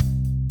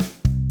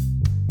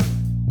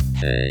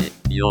Hey,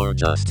 you're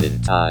just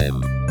in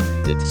time.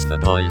 It's the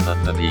Point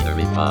of the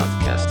Beanery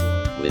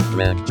podcast with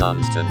Greg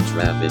Johnston,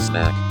 Travis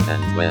Mack,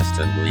 and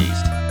Weston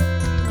Least.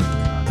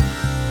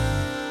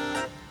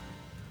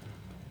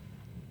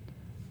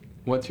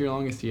 What's your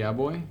longest yeah,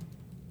 boy?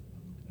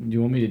 Do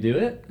you want me to do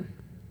it?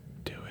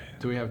 Do it.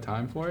 Do we have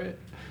time for it?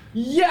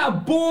 Yeah,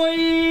 boy!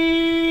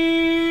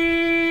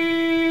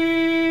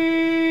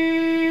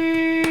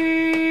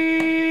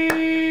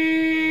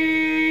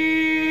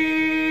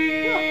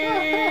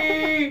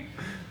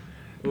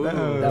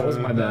 That was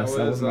my best.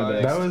 That was my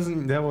best.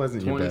 That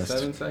wasn't your best.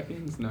 27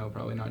 seconds? No,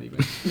 probably not even.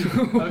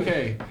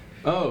 Okay.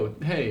 Oh,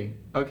 hey.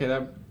 Okay,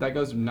 that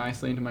goes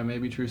nicely into my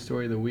maybe true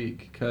story of the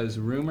week. Because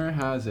rumor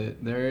has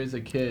it there is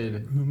a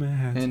kid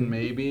in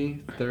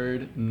maybe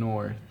 3rd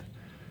North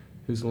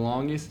whose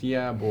longest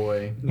yeah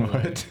boy.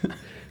 What?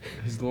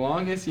 His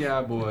longest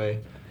yeah boy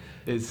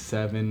is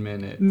 7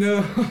 minutes.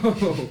 No.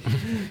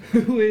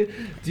 Do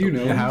you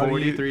know? How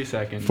 43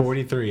 seconds.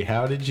 43.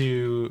 How did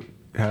you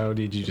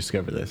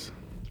discover this?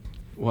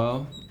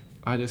 Well,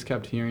 I just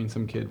kept hearing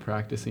some kid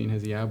practicing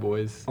his yeah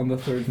boys. On the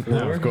 3rd floor?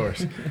 No, of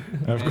course.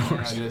 Of And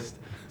course.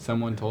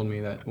 someone told me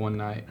that one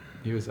night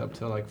he was up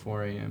till like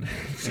 4 a.m. and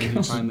he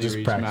finally Just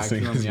reached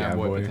practicing maximum his yeah yeah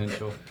boy boy.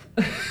 potential.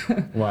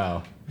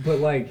 Wow. But,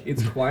 like,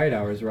 it's quiet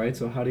hours, right?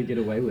 So how do you get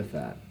away with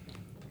that?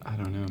 I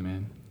don't know,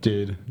 man.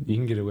 Dude, you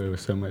can get away with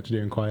so much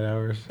during quiet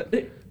hours.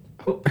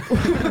 What?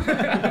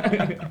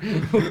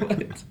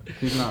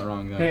 He's not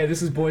wrong though. Hey,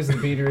 this is Boys of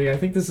the Beanery. I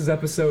think this is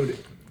episode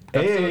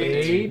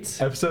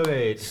 8. Episode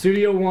 8.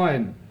 Studio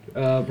 1,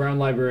 Brown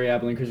Library,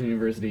 Abilene Christian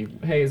University.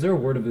 Hey, is there a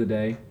word of the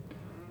day?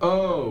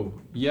 Oh,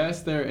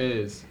 yes, there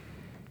is.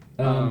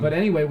 But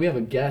anyway, we have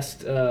a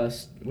guest.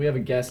 We have a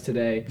guest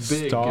today.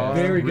 Big Star.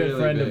 guest, Very good really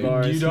friend of big.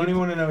 ours. You don't even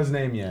want to know his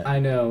name yet. I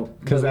know,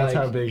 Because but, that's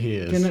like, how big he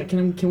is.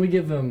 Can we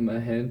give him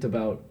a hint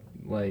about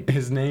like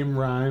His name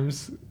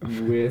rhymes.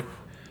 with?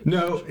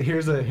 No,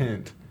 here's a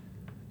hint.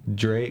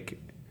 Drake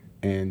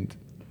and...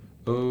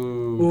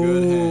 Oh,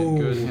 good hint,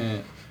 good Ooh.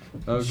 hint.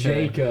 Okay.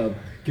 Jacob.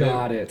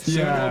 Got it.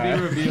 Soon will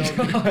be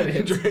revealed. Got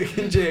it. Drake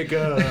and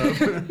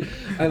Jacob.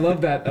 I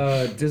love that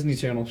Disney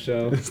Channel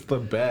show. It's the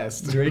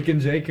best. Drake and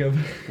Jacob.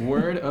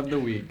 Word of the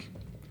week.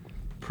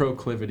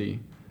 Proclivity.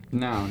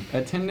 Noun.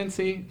 A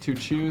tendency to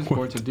choose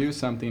or to do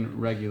something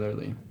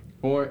regularly,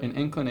 or an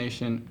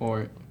inclination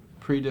or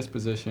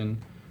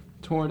predisposition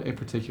toward a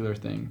particular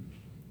thing.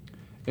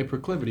 A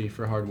proclivity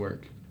for hard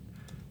work.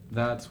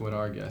 That's what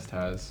our guest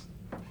has.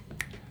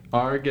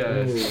 Our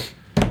guest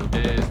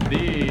is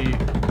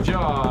the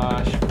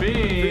Josh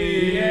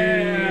Fink.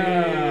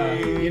 Yeah.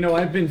 You know,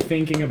 I've been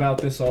thinking about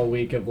this all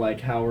week of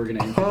like how we're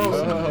gonna introduce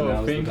him, and that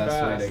was the Think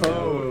best way to fast. go.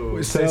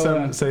 Oh.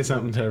 Say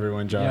something to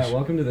everyone, Josh. Yeah,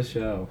 welcome to the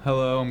show.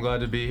 Hello, I'm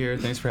glad to be here.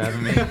 Thanks for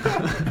having me.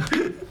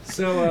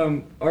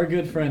 So, our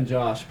good friend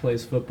Josh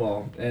plays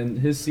football, and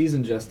his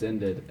season just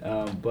ended.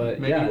 But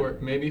Maybe yeah,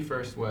 maybe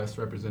First West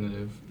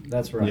representative.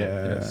 that's right.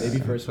 Yes. Maybe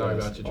first Sorry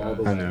West, about you, all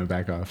the Josh. way. I know,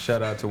 back off.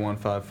 Shout out to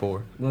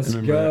 154. Let's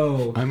Remember,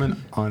 go. I'm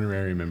an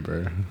honorary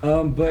member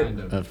But Kind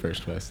of. of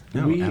First West.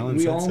 we Alan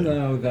said all so.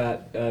 know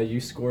that you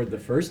scored the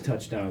first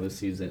touchdown of the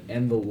season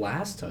and the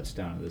last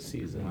touchdown of the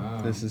season.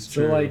 Wow. This is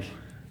So true. like,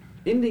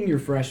 ending your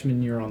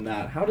freshman year on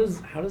that, how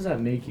does that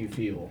make you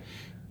feel?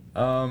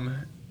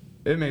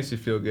 It makes me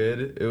feel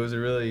good. It was a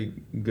really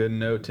good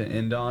note to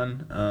end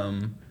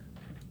on.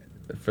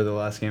 For the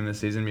last game of the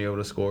season, be able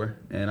to score,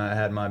 and I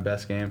had my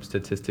best game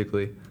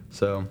statistically,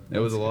 so it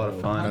was a lot of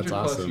fun. 100 That's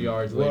plus awesome.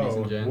 yards, Whoa, ladies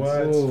and gents.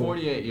 what? It's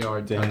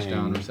 48-yard Dang.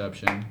 touchdown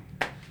reception.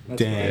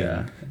 That's Dang. right.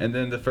 Yeah, and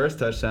then the first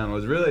touchdown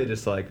was really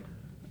just like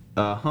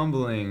a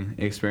humbling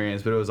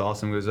experience, but it was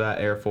awesome. It was at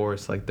Air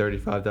Force, like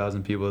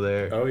 35,000 people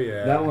there. Oh,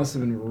 yeah. That must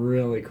have been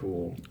really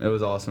cool. It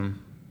was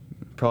awesome.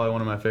 Probably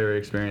one of my favorite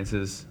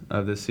experiences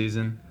of this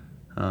season.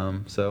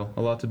 So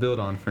a lot to build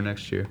on for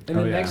next year. And then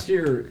Oh, yeah. next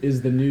year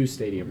is the new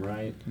stadium,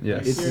 right?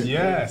 Yes. It's-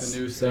 Yes. The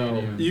new So-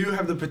 stadium. You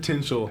have the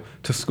potential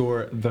to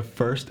score the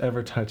first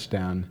ever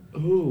touchdown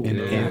Ooh, in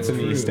Yeah.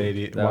 Anthony true.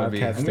 Stadium. That would be-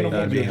 Wildcat I'm gonna Stadium. hold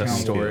That'd you be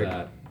accountable for historic.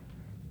 that.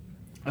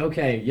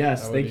 Okay,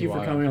 yes, That would thank be you for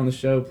wild. coming on the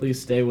show.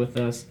 Please stay with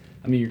us.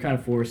 I mean, you're kind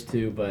of forced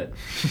to, but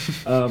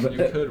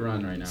You could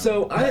run right now.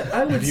 so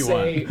I would If you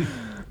say,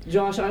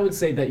 Josh, I would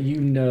say that you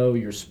know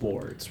your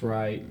sports,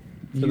 right?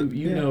 You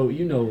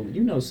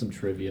know some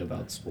trivia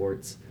about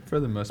sports. For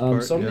the most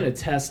part. So I'm yeah. gonna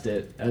test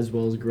it as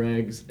well as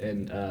Greg's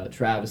and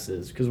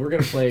Travis's because we're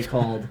gonna play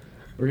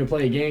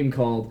a game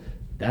called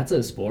That's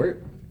a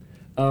Sport.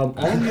 All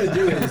I'm gonna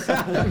do is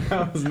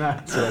That was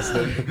not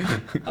twisted.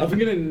 I'm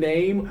gonna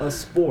name a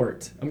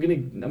sport. I'm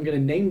gonna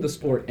name the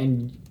sport,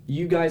 and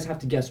you guys have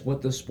to guess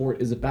what the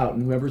sport is about,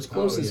 and whoever's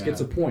closest yeah. gets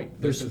a point.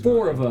 This There's is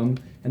 4 mine. of them,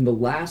 and the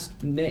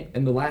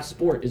last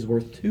sport is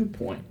worth 2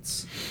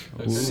 points.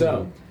 Ooh.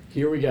 So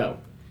here we go.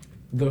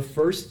 The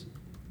first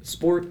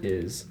sport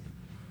is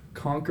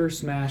conquer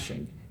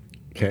smashing.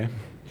 Okay.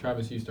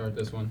 Travis, you start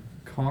this one.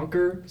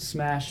 Conquer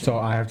smashing. So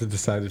I have to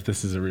decide if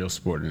this is a real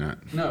sport or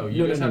not. No, you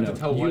No, just no, have no, to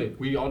tell you- what it.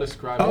 We all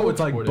describe. Oh, what it's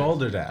like sport it is.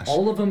 Boulder Dash.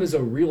 All of them is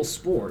a real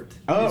sport.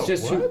 Oh, it's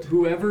just what?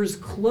 whoever's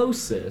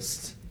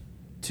closest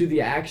to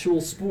the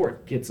actual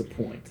sport gets a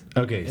point.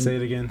 Okay, say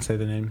it again. Say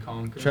the name.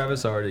 Conquer.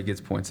 Travis already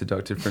gets points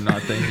deducted for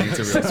not thinking it's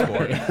a real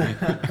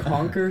sport.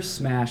 Conquer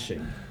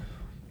smashing.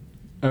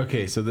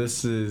 Okay, so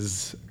this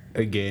is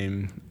a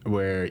game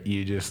where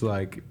you just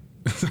like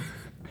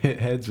hit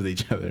heads with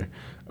each other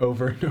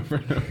over and over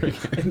and over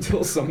again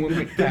Until someone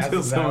like passes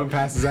until someone out.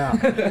 passes out.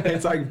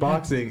 It's like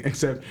boxing,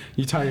 except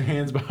you tie your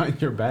hands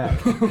behind your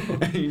back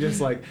and you just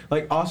like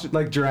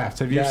giraffes.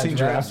 Have you ever seen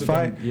giraffes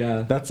fight?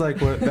 Yeah. That's like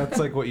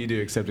what you do,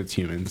 except it's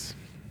humans.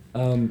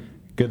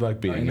 Good luck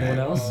beating Anyone that.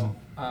 else?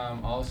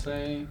 I'll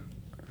say,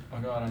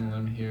 I'll go out on a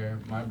limb here.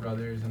 My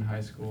brothers in high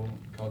school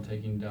called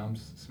taking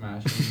dumps,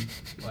 smashing,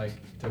 like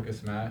took a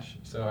smash.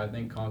 So I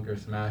think Conquer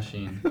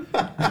Smashing.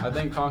 I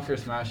think Conquer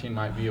Smashing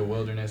might be a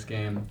wilderness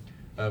game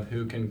of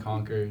who can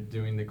conquer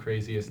doing the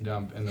craziest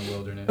dump in the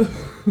wilderness.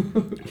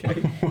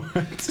 Okay.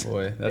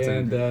 Boy,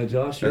 that's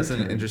Josh, your that's an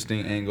turn.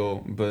 interesting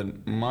angle.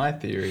 But my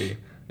theory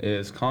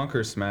is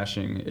conquer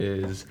smashing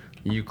is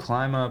you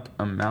climb up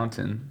a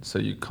mountain, so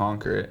you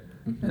conquer it,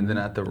 and then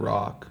at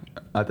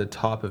the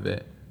top of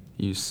it,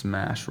 you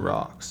smash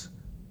rocks.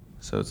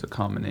 So it's a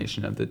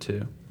combination of the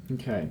two.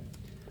 Okay.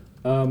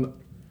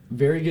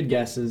 Very good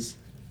guesses.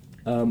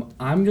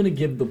 I'm gonna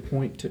give the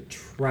point to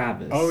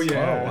Travis. Oh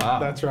yeah, Oh, wow.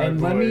 that's right, And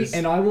boys.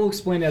 I will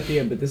explain at the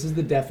end, but this is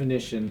the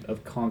definition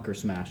of conquer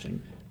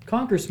smashing.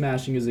 Conquer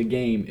smashing is a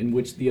game in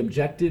which the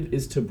objective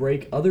is to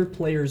break other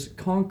players'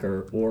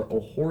 conquer or a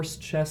horse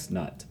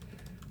chestnut.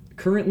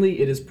 Currently,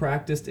 it is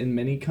practiced in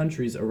many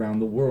countries around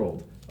the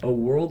world. A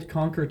World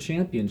Conquer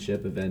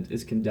Championship event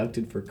is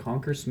conducted for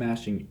conquer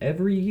smashing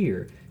every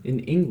year in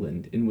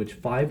England, in which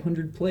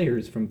 500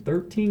 players from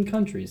 13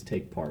 countries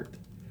take part.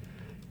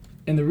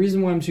 And the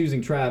reason why I'm choosing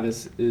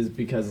Travis is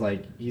because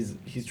like he's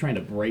trying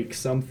to break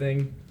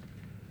something.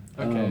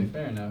 Okay,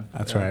 fair enough.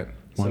 That's Yeah. right.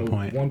 One So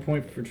point. 1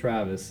 point for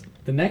Travis.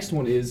 The next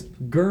one is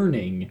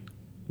gurning.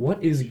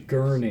 What is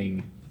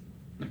gurning?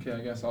 Okay,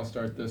 I guess I'll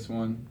start this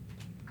one.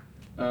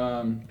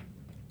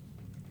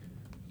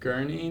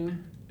 Gurning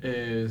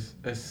is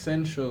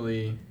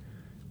essentially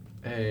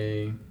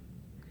a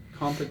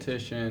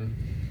competition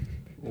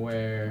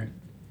where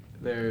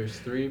there's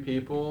 3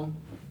 people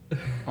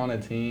on a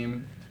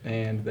team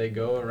and they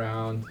go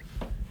around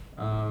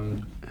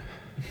and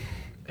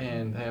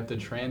they have to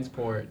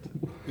transport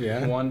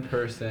Yeah. one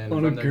person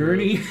On from a the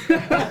gurney? group.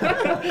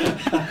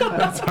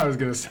 That's what I was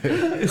gonna say.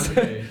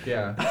 Okay,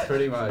 yeah,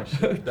 pretty much.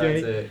 That's Okay.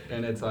 it.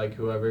 And it's like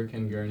whoever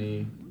can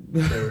gurney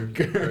their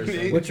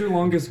person. What's your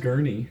longest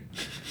gurney?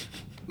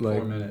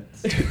 4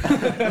 minutes.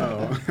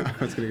 Oh,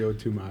 I was gonna go with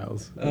 2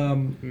 miles.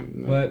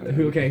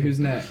 Who's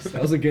next?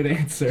 That was a good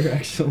answer,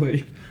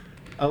 actually.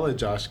 I'll let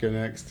Josh go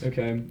next.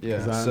 Okay. Yeah,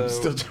 'Cause I'm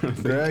still trying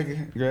to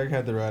think. Greg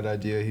had the right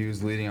idea. He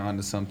was leading on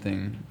to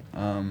something.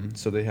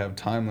 So they have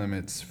time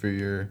limits for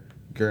your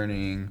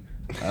gurneying,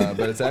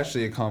 but it's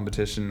actually a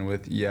competition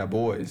with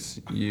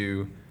boys.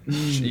 You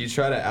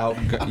try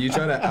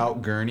to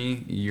out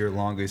gurney your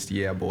longest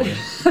boy.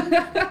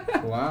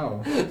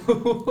 Wow.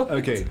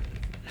 Okay.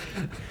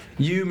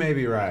 You may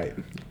be right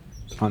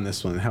on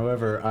this one.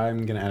 However,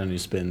 I'm gonna add a new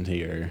spin to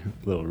your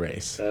little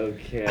race.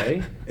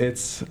 Okay.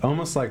 It's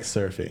almost like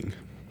surfing.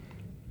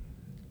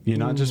 You're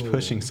not just Ooh.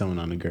 pushing someone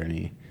on a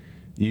gurney.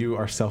 You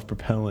are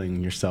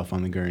self-propelling yourself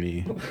on the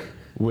gurney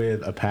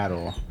with a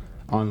paddle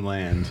on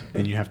land,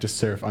 and you have to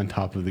surf on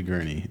top of the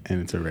gurney, and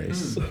it's a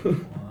race.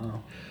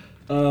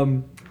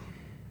 Wow.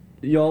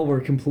 Y'all were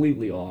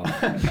completely off.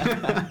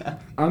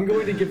 I'm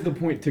going to give the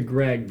point to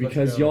Greg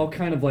because go. y'all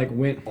kind of like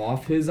went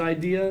off his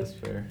idea. That's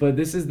fair. But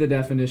this is the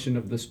definition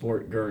of the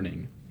sport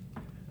gurning.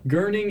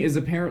 Gurning is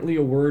apparently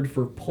a word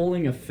for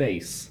pulling a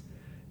face.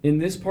 In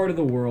this part of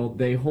the world,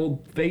 they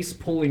hold face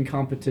pulling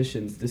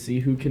competitions to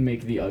see who can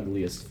make the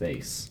ugliest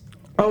face.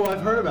 Oh,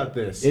 I've heard about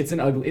this. It's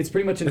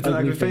pretty much an It's an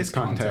ugly ugly face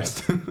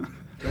contest.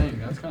 Dang,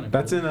 that's kind of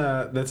That's cool. in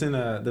a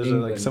there's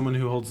England. someone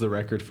who holds the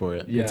record for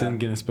it. It's Yeah. in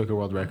Guinness Book of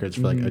World Records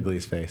for like Mhm.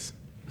 ugliest face.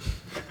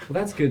 Well,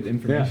 that's good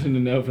information to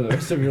know for the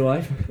rest of your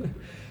life.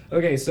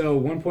 Okay, so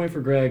 1 point for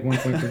Greg, 1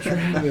 point for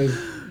Travis.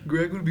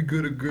 Greg would be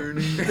good at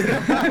gurney.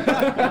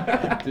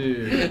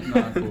 Dude,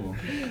 not cool.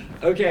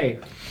 Okay,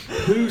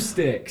 poo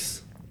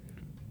sticks.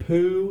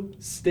 Poo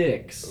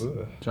sticks.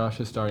 Josh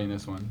is starting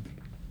this one.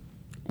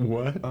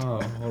 What?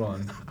 Oh, hold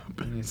on.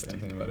 I need to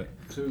think about it.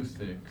 2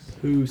 sticks.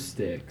 Poo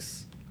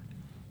sticks.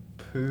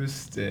 Poo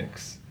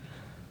sticks.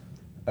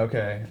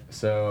 Okay,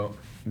 so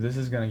this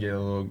is gonna get a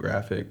little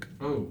graphic.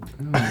 Oh.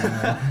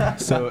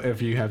 So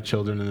if you have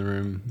children in the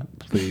room,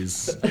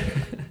 please, Are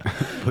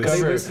please they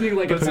Cover- listening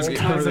like a put some whole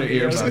cover time their of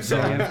ears ears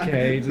up.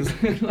 JFK,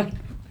 just like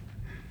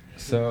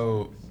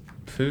So,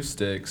 poo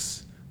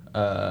sticks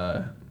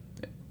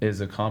is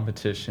a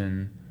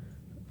competition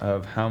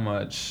of how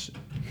much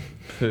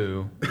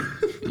poo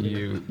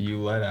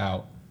you let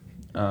out,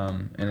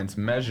 and it's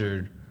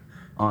measured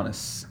on a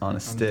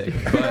stick.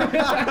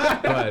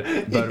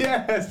 But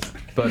yes.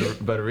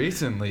 but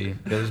recently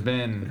there's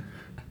been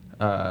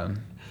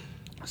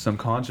some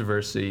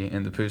controversy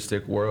in the poo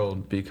stick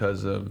world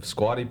because of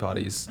squatty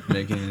potties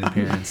making an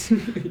appearance.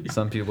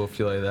 Some people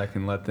feel like that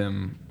can let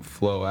them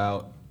flow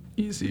out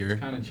easier.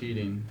 Kind of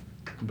cheating,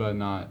 but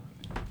not.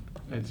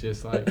 It's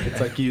just like It's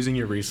like using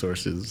your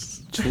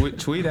resources.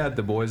 Tweet at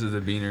the boys of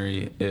the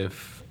Beanery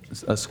if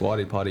a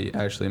squatty potty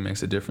actually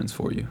makes a difference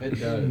for you. it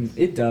does.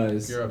 It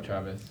does. You're up,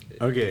 Travis.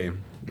 Okay,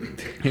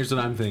 here's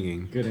what I'm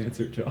thinking. Good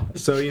answer, Josh.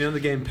 So you know the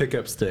game Pick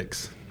Up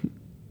Sticks,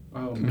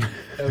 Oh,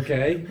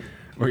 Okay.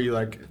 where you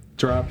like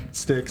drop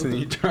sticks and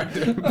you try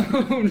to.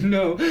 Oh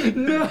no,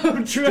 no,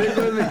 Stick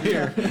with me Trev.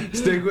 here.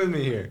 Stick with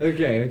me here.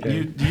 Okay, okay.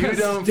 You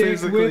don't Stick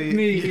physically. with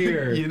me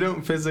here. You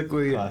don't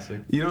physically.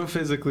 Classic. You don't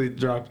physically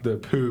drop the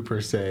poo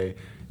per se.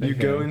 You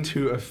go Okay.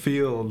 into a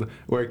field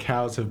where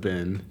cows have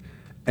been,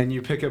 and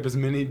you pick up as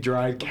many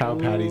dried cow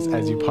patties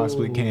as you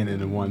possibly can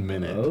in 1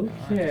 minute.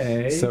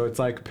 Okay. So it's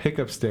like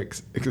pickup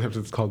sticks, except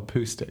it's called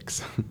poo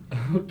sticks.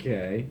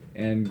 Okay.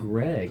 And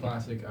Greg.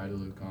 classic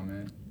Idolu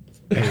comment.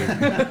 Hey,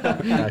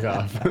 back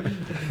off.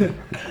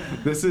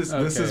 This is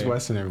Okay.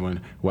 Weston,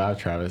 everyone. Wow,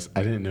 Travis,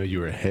 I didn't know you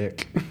were a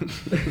hick.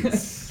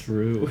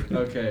 True.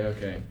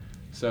 Okay.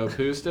 So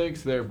poo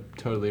sticks, they're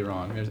totally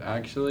wrong. There's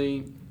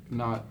actually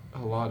not a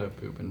lot of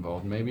poop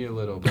involved, maybe a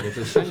little, but it's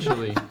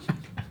essentially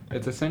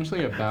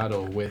a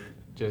battle with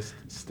just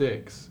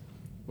sticks.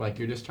 Like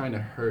you're just trying to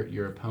hurt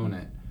your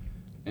opponent.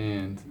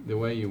 And the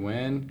way you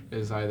win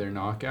is either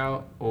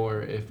knockout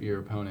or if your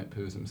opponent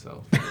poos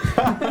himself.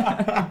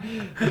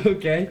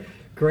 Okay.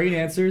 Great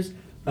answers.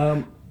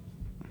 I'm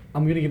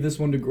gonna give this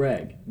one to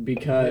Greg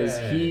because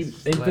he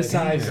Yes,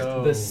 emphasized let's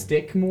go. the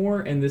stick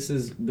more, and this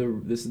is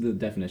the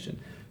definition.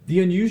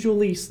 The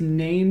unusually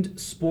named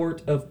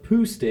sport of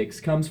poo sticks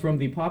comes from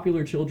the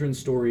popular children's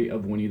story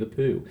of Winnie the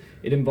Pooh.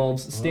 It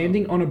involves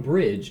standing on a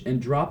bridge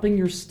and dropping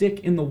your stick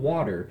in the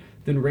water,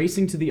 then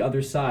racing to the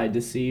other side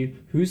to see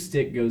whose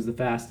stick goes the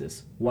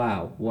fastest.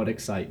 Wow, what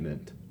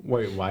excitement.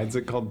 Wait, why is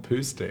it called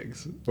poo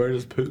sticks? Where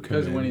does poo come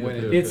Because in? Winnie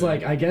the Pooh. It's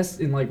like, I guess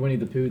in like Winnie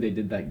the Pooh they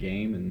did that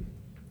game and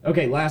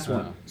okay, last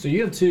one. Oh. So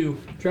you have 2,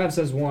 Travis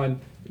has 1,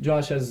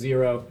 Josh has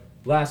 0.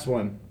 Last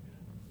one.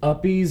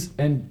 Uppies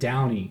and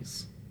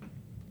downies.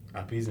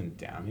 Uppies and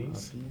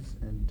downies?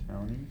 and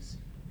townies.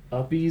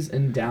 Uppies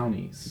and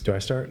downies. Do I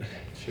start?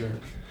 Sure.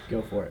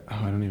 Go for it. Oh,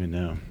 I don't even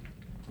know.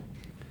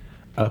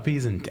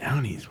 Uppies and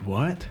downies.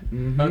 What?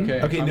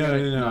 Okay. Okay, I'm no,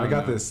 gonna- no, I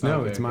got this.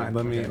 No, Okay, it's mine.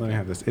 okay, Let me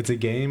have this. It's a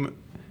game.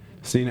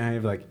 So you know how you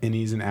have like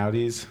innies and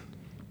outies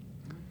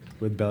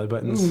with belly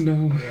buttons.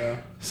 no. Yeah.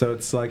 So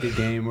it's like a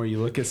game where you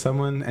look at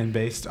someone and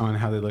based on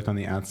how they look on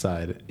the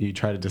outside, you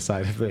try to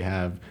decide if they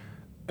have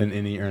an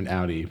innie or an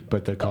outie,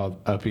 but they're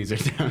called uppies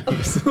or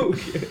downies.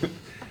 Okay.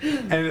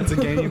 And it's a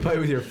game you play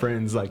with your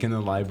friends, like in the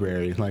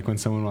library. Like when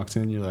someone walks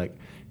in, you're like,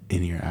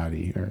 innie or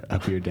outie or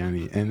uppie or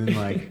downy, and then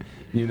like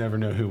you never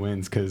know who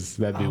wins because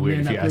that'd be Oh, weird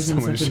man, if you that asked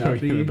someone to person's show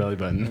such an you their uppie. belly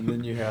button. And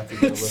then you have to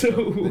go lift So up.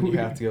 Then you weird.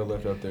 have to go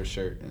lift up their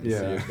shirt and Yeah.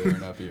 see if they're an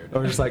uppie or not.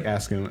 Or just like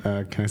ask them,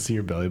 can I see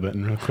your belly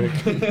button real quick?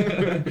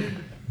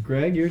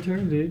 Greg, your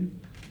turn, dude.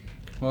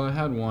 Well, I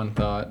had one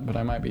thought, but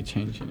I might be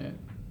changing it.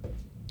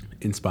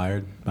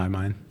 Inspired by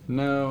mine.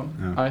 No,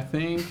 Oh. I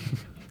think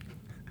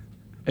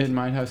it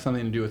might have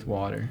something to do with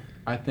water.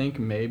 I think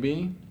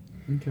maybe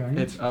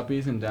Okay. it's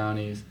uppies and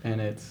downies,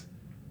 and it's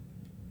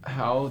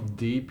how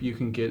deep you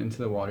can get into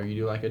the water. You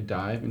do like a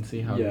dive and see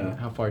Yeah.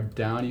 how far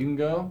down you can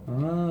go,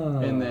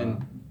 and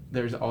then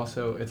there's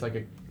also it's like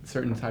a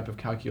certain type of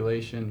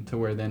calculation to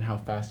where then how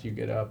fast you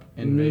get up,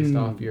 and based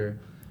off your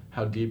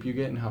how deep you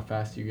get and how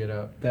fast you get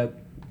up. that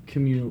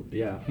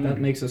that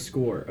makes a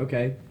score.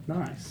 Okay.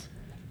 Nice.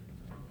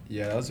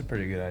 Yeah, that was a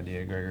pretty good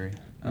idea, Gregory.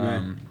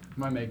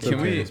 Might make Can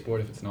it we- a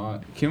sport if it's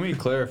not. Can we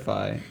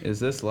clarify? Is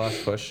this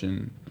last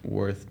question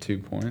worth 2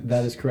 points?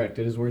 That is correct.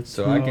 It is worth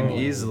So I can Oh.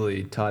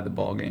 easily tie the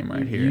ball game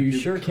right here. You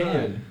sure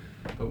can.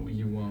 But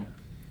you won't.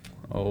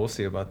 Oh, we'll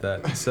see about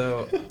that.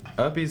 So,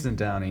 uppies and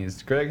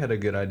downies. Greg had a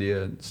good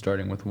idea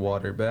starting with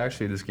water, but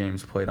actually this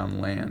game's played on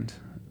land.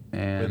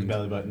 And With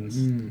belly buttons.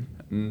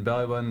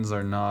 belly buttons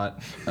are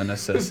not a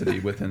necessity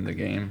within the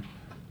game.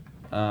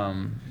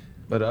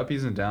 But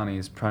uppies and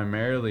downies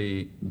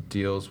primarily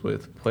deals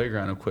with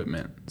playground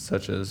equipment,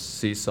 such as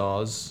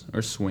seesaws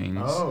or swings,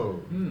 Oh.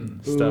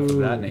 stuff of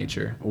that Ooh.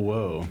 nature.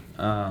 Whoa.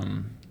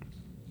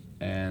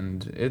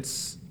 And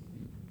it's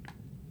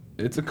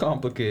a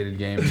complicated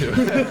game to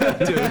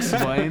to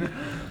explain.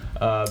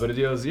 But it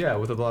deals,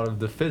 with a lot of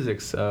the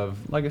physics of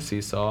like a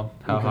seesaw,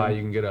 how Okay. high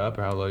you can get up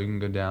or how low you can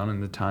go down,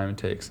 and the time it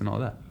takes and all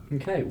that.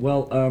 Okay.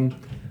 Well,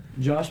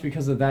 Josh,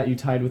 because of that, you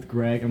tied with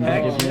Greg. I'm gonna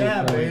Heck give you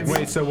yeah, points. baby.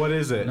 Wait, so what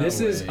is it? No This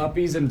is way.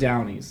 uppies and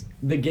downies.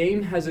 The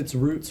game has its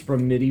roots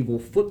from medieval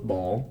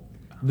football.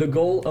 The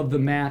goal of the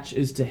match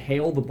is to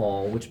hail the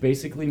ball, which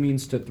basically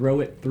means to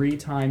throw it 3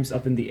 times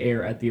up in the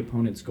air at the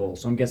opponent's goal.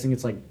 So I'm guessing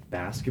it's like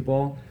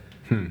basketball.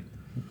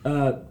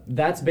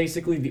 That's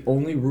basically the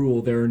only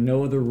rule. There are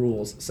no other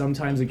rules.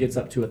 Sometimes it gets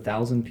up to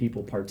 1,000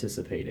 people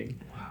participating.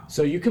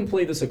 So you can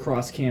play this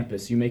across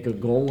campus. You make a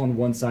goal on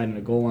one side and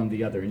a goal on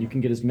the other, and you can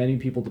get as many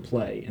people to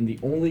play. And the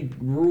only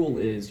rule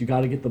is you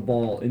got to get the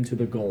ball into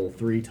the goal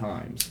 3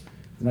 times.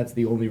 And that's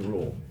the only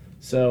rule.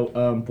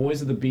 So,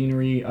 Boys of the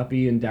Beanery,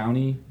 Uppie and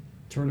Downey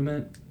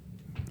tournament.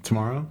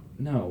 Tomorrow?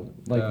 No,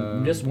 like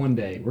Um, just one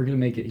day. We're gonna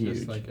make it huge.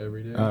 Just like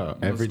every day. Oh,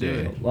 every do day.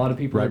 it. A lot of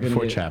people Right are gonna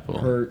before get chapel.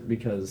 hurt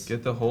because.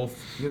 Get the whole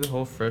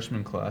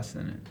freshman class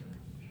in it.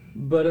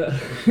 But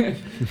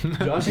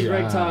Josh and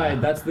Greg Yeah.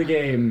 tied. That's the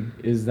game.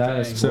 Is that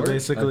a Dang. So sport?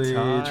 basically, A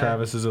tie.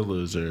 Travis is a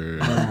loser.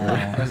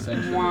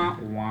 Essentially. Wah,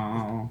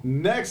 wah.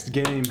 Next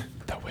game,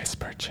 the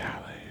Whisper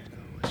Challenge.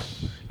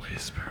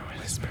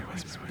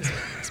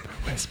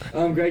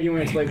 Whisper. Greg, you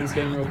want to explain this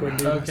game real quick,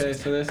 dude? Okay,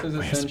 so this is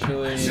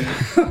essentially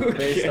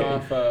based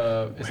off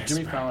of it's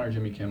Jimmy Fallon or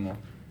Jimmy Kimmel.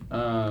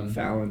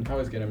 Fallon. I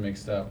always get them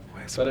mixed up.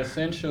 But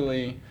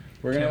essentially,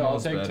 we're gonna all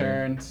Kimmel's take better.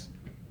 turns.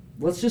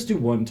 Let's just do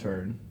one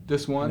turn.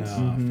 Just once.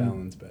 Mhm.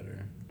 Fallon's better.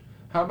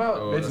 How about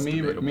Oh, it's that's me,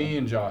 debatable. me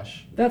and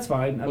Josh? That's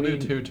fine. We'll do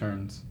 2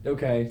 turns.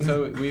 Okay.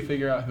 So we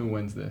figure out who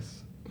wins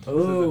this. Oh,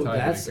 This is a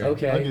that's tiebreaker.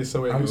 okay. Okay,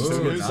 so wait, I'm who's, so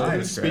Ooh, who's, nice,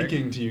 who's Greg.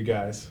 speaking to you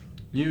guys?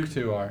 You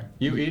two are.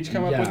 You each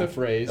come up Yeah. with a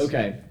phrase.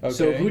 Okay.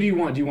 So Okay. who do you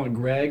want? Do you want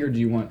Greg or do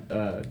you want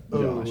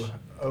Josh?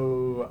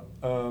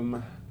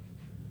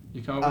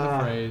 You come up with a Ah.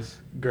 phrase.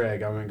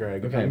 Greg. I'm in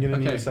Greg. Okay. I'm gonna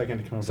need Okay. a second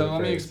to come up So with a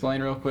let me phrase.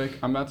 explain real quick.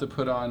 I'm about to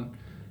put on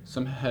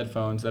some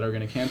headphones that are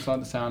going to cancel out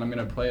the sound. I'm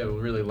going to play a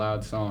really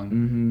loud song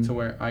Mhm. to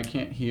where I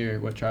can't hear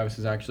what Travis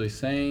is actually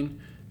saying,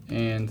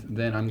 and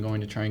then I'm going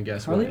to try and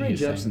guess Harley what Rae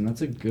he's Jepsen. saying.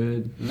 That's a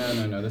good.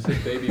 No. This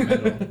is Baby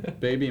Metal.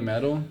 Baby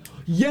Metal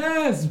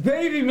Yes,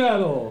 baby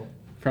metal.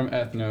 from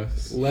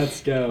Ethnos.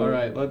 Let's go. All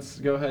right, let's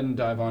go ahead and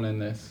dive on in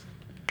this.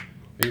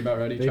 Are you about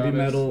ready, Baby Travis?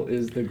 metal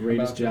is the I'm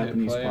greatest about to hit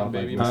Japanese play on pop.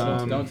 Baby I've Metal.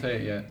 listened to. Don't say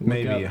it yet.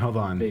 Maybe. up Hold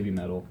on. Baby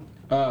metal.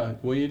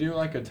 Will you do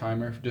like a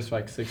timer, just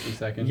like 60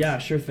 seconds? Yeah,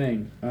 sure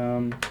thing.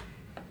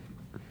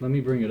 Let me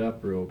bring it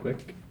up real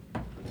quick.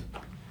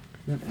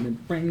 Let me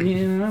bring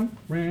it up.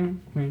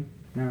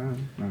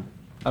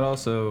 I'd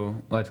also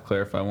like to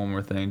clarify one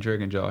more thing.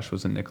 Drake and Josh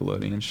was a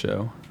Nickelodeon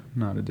show,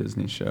 not a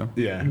Disney show.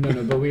 Yeah.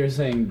 No, but we were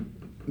saying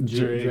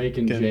Drake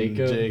and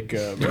Jacob.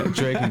 Jacob.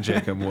 Drake and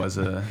Jacob was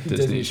a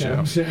Disney show.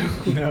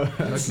 No,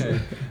 that's, Okay.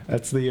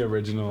 that's the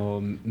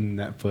original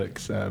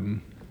Netflix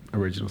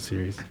original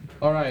series.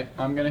 All right,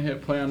 I'm gonna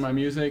hit play on my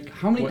music.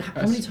 How many What-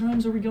 how many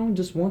times are we going?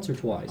 Just once or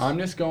twice? I'm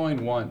just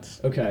going once,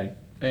 Okay.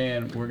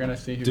 and we're gonna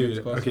see who Dude,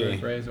 gets closer to okay.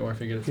 the phrase or if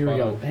he gets Here we spot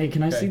go. on. Hey,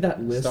 can I Okay, see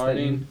that list?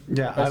 Starting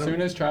Yeah. as soon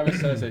as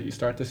Travis says it, you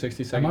start the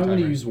 60 I second might timer.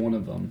 want to use one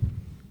of them.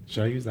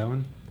 Should I use that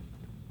one?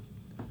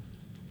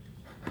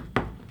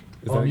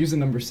 Is I'm that- using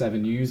number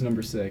 7. You use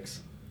number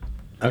 6.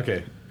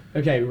 Okay.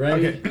 Okay,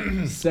 ready,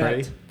 Okay. set,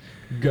 Ready?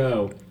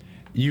 go.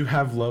 You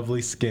have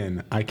lovely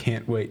skin. I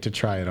can't wait to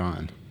try it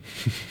on.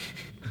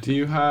 Do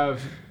you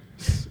have?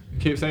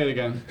 Keep saying it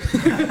again.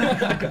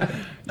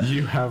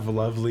 You have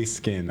lovely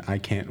skin. I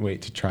can't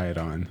wait to try it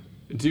on.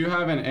 Do you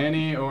have an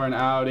any or an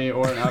outie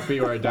or an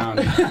uppie or a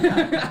downy?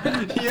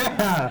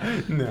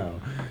 Yeah. No.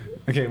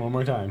 Okay, one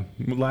more time.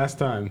 Last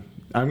time.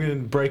 I'm gonna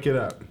break it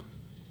up.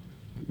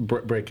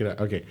 Break it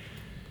up. Okay.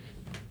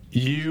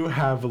 You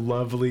have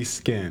lovely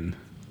skin.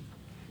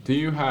 Do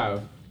you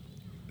have?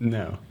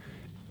 No.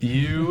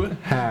 You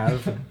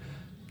have.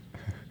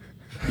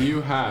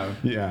 You have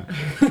Yeah.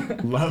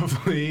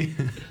 Lovely.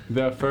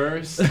 the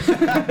first,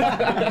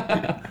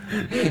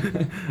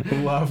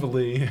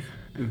 Lovely.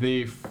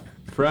 the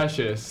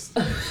freshest.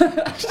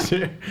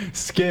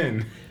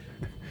 Skin.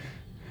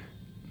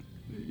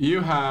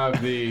 You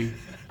have the.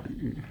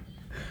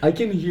 I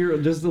can hear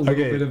just a little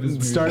Okay, bit of his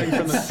music. starting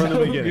from the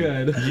So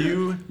beginning.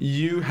 good.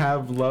 You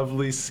have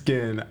lovely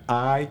skin.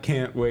 I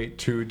can't wait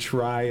to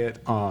try it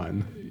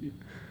on.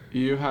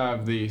 You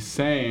have the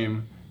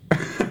same.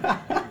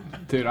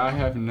 Dude, I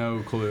have no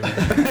clue.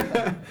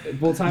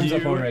 Well, time's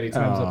up You- already.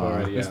 Time's up Aw.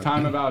 already. Is Yeah.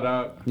 time about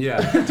up? Yeah.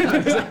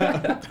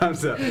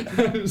 Time's up.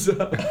 Time's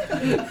up.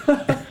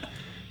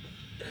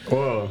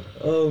 Whoa.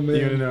 Oh man.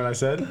 You want to know what I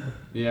said?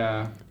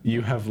 Yeah.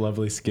 You have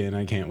lovely skin.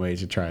 I can't wait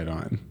to try it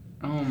on.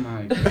 Oh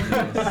my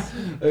goodness.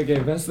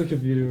 Okay, pass the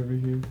computer over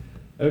here.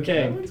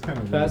 Okay, That one's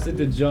kinda pass it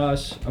to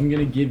Josh. I'm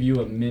gonna give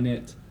you a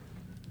minute.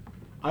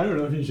 I don't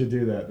know if you should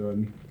do that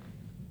one.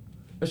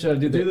 Or should I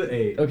do Do the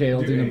 8. Okay,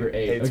 I'll Do do 8. number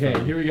 8. Eight's Okay,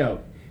 fine. here we go.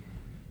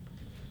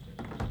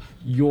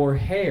 Your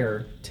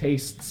hair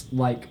tastes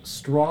like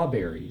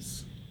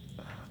strawberries.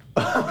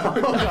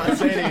 Hold on,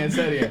 say it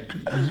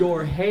again.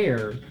 Your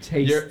hair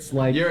tastes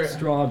like your-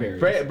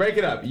 strawberries. Break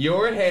it up.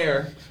 Your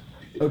hair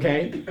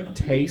Okay,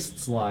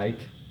 tastes like.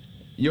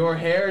 Your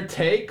hair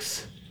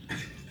takes.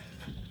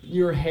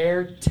 Your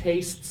hair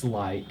tastes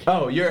like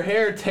Oh, your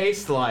hair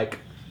tastes like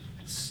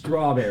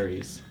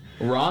strawberries.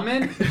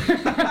 ramen.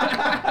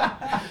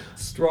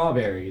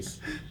 Strawberries.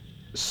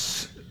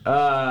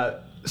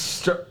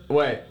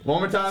 Wait, one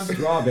more time.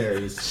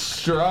 Strawberries.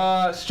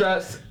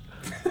 Stress.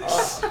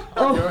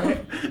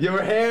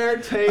 Your hair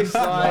tastes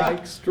Like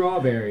like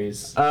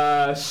strawberries.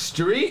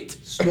 street.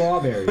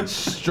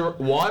 Strawberries.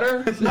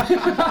 Water.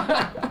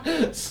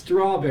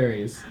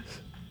 Strawberries.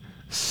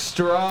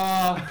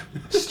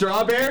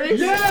 Strawberries.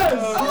 Yes!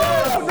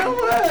 Oh, no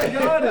way!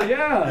 Got it,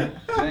 yeah.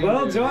 Thank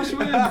Well, you. Josh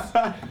wins.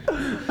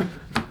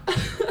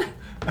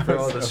 For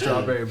all the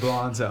strawberry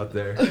blondes out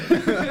there.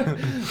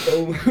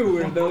 Oh,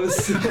 were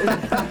those?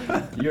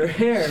 Your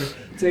hair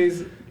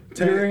tastes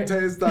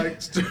Tastes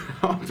like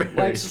strawberries.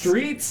 Like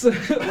streets,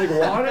 like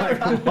water.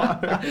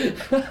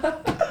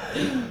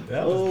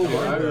 That Oh, was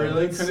I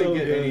really That's couldn't so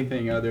get good.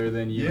 anything other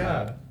than you.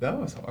 Yeah, that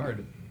was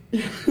hard.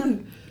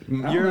 don't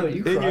know,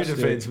 you in your crushed it.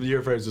 defense,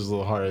 your phrase was a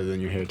little harder than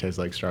your hair tastes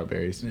like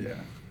strawberries. Yeah.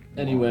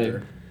 Anyway,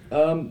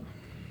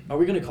 are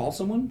we gonna call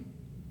someone?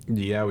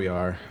 Yeah, we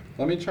are.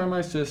 Let me try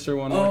my sister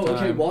one more Oh, time.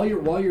 okay. While you're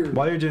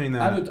While you're doing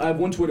that, I have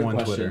one Twitter one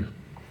question.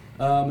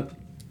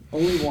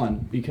 Only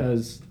one,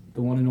 because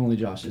the one and only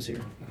Josh is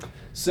here.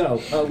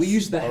 So we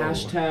use the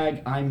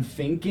hashtag I'm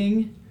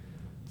Finking,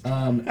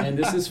 and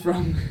this is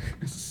from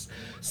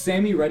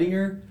Sammy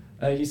Redinger.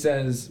 He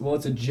says, "Well,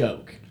 it's a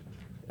joke.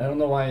 I don't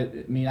know why. I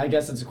mean, I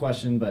guess it's a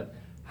question, but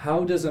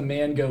how does a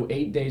man go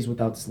 8 days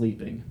without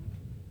sleeping?"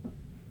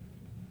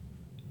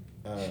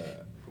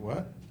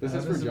 what? This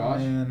is for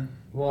Josh.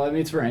 Well, I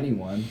mean, it's for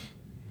anyone,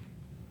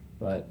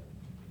 but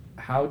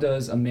how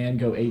does a man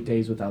go 8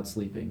 days without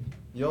sleeping?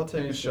 Y'all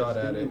take a shot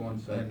at it. One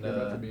sec. And, You're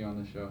about to be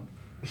on the show.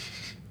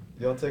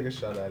 y'all take a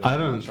shot at it. I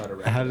and I'll don't. try to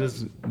wrap How it up.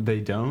 does they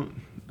don't?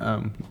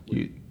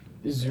 You.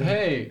 Is your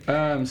Hey,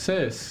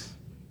 sis.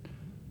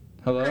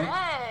 Hello.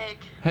 Greg.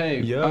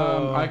 Hey,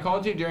 Yo. I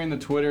called you during the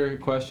Twitter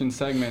question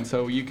segment,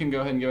 so you can go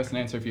ahead and give us an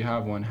answer if you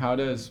have one. What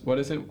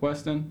is it,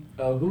 Weston?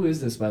 who is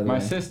this, by the way? My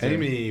sister.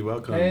 Amy,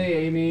 welcome.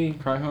 Hey, Amy.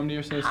 Cry home to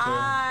your sister.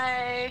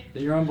 Hi.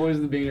 You're on Boys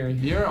of the Beanery.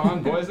 You're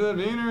on Boys of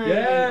the Beanery.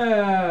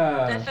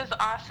 Yeah. This is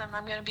awesome.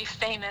 I'm going to be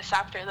famous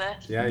after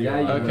this. Yeah, Yeah,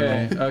 you you are.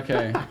 Okay,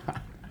 okay.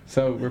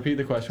 So repeat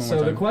the question one So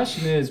more the time.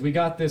 question is, we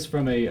got this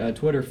from a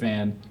Twitter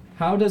fan.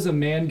 How does a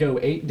man go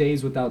 8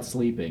 days without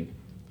sleeping?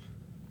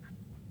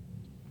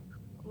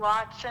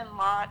 Lots and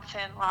lots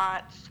and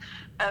lots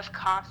of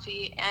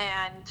coffee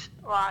and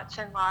lots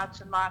and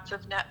lots and lots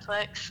of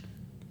Netflix.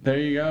 There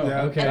you go.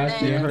 Yeah. Okay, And that's,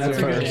 then- yeah, You heard that's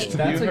it a good. first.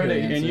 That's you a heard good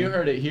it, answer. and you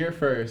heard it here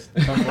first.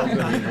 on Boys of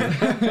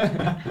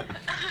the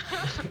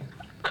Beanery.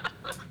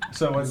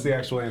 So what's the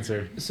actual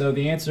answer? So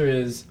the answer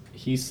is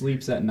he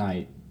sleeps at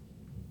night.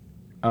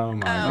 Oh my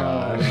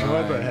Oh. gosh!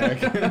 What the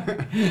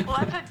heck?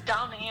 Well, that's a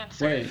dumb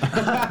answer. Wait.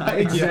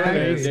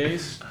 Exactly. 8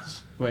 days?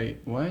 Wait,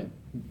 what?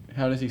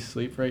 How does he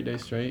sleep for 8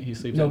 days straight? He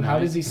sleeps No, at how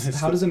night? does he?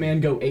 How does a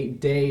man go 8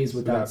 days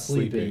without Without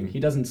sleeping? sleeping. He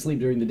doesn't sleep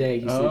during the day.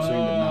 He sleeps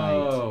during the night.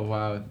 Oh,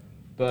 wow.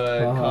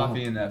 But Oh.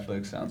 coffee and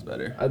Netflix sounds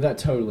better. That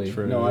totally.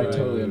 True. No, I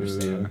totally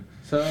understand.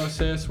 So,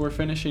 sis, we're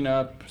finishing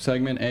up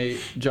segment 8.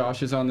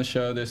 Josh is on the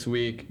show this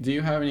week. Do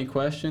you have any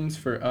questions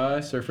for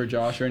us or for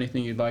Josh or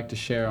anything you'd like to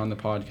share on the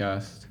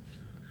podcast?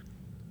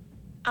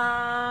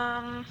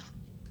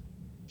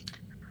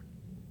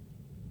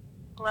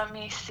 Let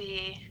me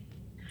see.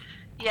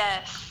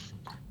 Yes.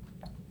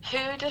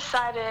 Who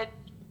decided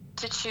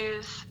to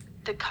choose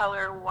the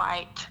color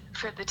white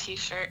for the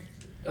t-shirt?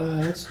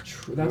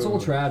 That's all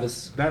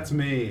Travis. That's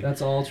me.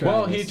 That's all Travis.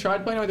 Well, he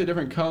tried playing with a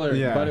different color,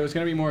 Yeah. but it was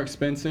going to be more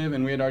expensive,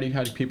 and we had already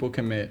had people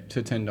commit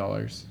to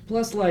 $10.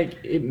 Plus, like,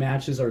 it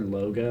matches our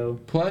logo.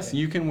 Plus,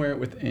 you can wear it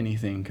with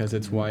anything because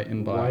it's white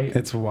and black. White.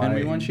 It's white. And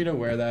we want you to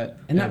wear that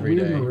And that every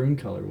weird day. maroon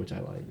color, which I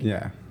like.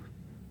 Yeah.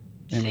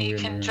 And So you weird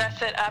can maroon.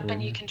 dress it up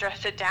and you can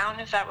dress it down.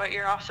 Is that what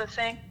you're also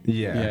saying?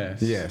 Yeah.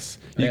 Yes. Yes.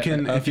 You Yeah,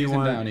 can if you uppies and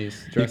want.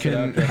 downies. You Dress it can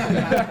up,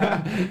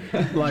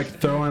 dress it like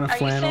throw on a Are you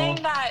flannel.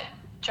 saying that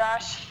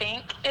Josh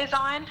Fink is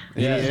on?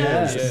 He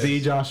Yes. is the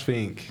Josh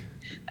Fink.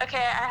 Okay,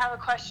 I have a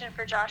question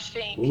for Josh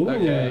Fink. Ooh,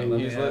 Okay, let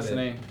me he's have it.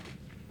 listening.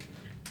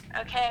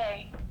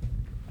 Okay.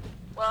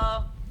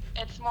 Well,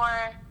 it's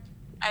more,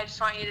 I just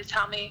want you to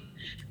tell me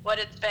what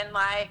it's been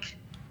like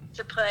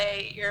to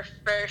play your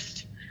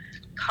first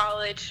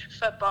college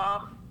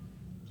football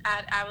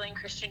at Abilene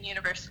Christian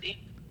University.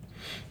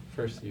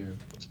 First year.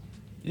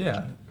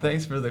 Yeah,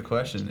 thanks for the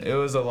question. It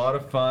was a lot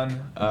of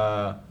fun.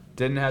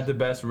 Didn't have the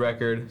best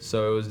record,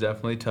 so it was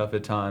definitely tough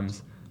at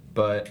times,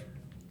 but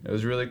it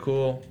was really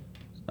cool.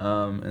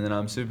 And then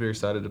I'm super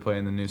excited to play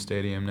in the new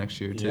stadium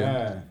next year too.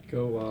 Yeah.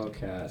 Go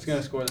Wildcats. He's going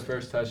to score the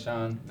first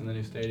touchdown in the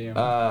new stadium.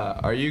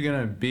 Are you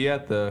gonna be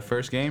at the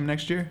first game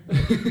next year?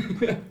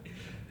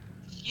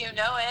 You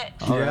know it.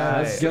 All Yeah,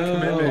 right. let's go.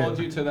 We'll hold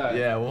you to that.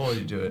 Yeah, we'll hold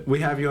you to it. We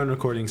have you on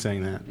recording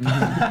saying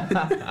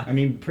that. I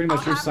mean, pretty I'll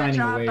much you're have a signing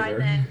a job by waiver.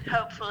 then,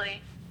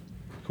 hopefully.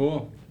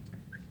 Cool.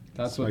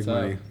 That's what's Like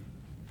up. money.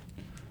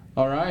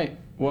 All right.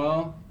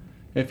 Well,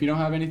 if you don't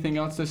have anything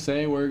else to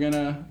say, I'm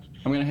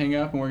gonna hang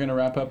up and we're gonna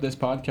wrap up this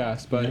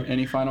podcast. But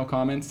any final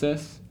comments,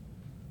 sis?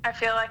 I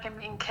feel like I'm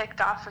being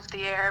kicked off of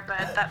the air,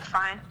 but that's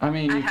fine. I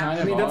mean, you have- kind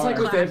I of mean, that's like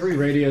are. with every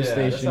radio Yeah,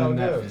 that's station. how it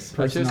that goes. That's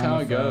person just on how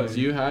the it goes. phone.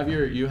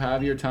 You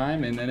have your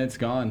time, and then it's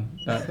gone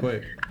that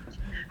quick.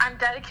 I'm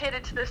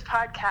dedicated to this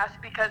podcast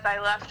because I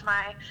left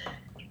my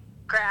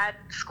grad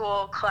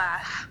school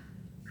class.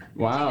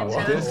 Wow.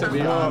 Whoa. Just to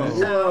be Whoa. honest,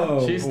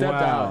 Whoa. she stepped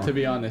Wow. out. To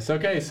be honest.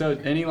 Okay. So,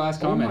 any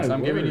last Oh my comments?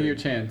 I'm giving you word. your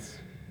chance.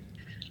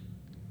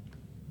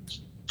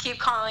 Keep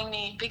calling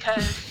me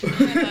because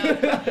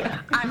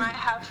I might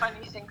have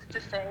funny things to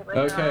say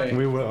later Okay. on.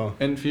 We will.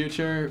 In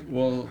future,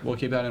 we'll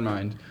keep that in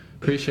mind.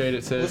 Appreciate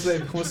it, sis.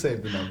 We'll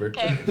save the number.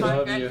 Okay,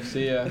 Love fine. you.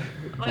 See ya.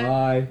 Later.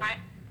 Bye. Bye.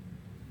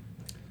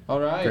 All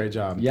right. Great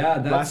job. Yeah,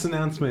 that's- Last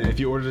announcement. If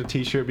you ordered a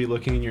t-shirt, be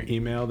looking in your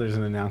email. There's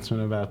an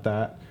announcement about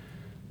that.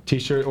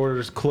 T-shirt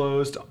orders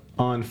closed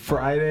on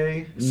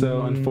Friday.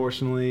 So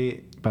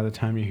unfortunately, by the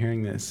time you're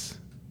hearing this,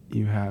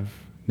 you have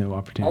no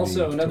opportunity.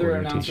 Also, to another order a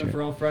announcement t-shirt.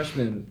 for all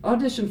freshmen.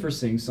 Audition for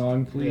Sing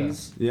Song,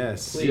 please.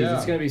 Yes. Please, Yeah.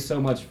 it's going to be so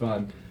much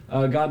fun.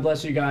 God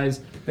bless you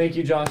guys. Thank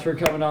you, Josh, for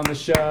coming on the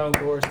show. Of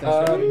course, thanks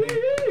for having me.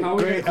 How are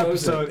we Great gonna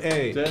close episode it?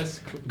 8.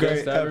 Just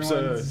Great everyone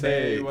episode.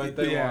 say 8. what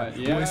they want.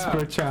 Yeah.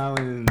 Whisper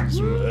challenge.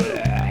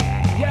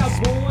 Yeah,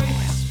 boy.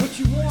 What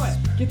you want?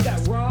 Get that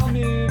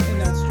ramen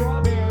and that strawberry.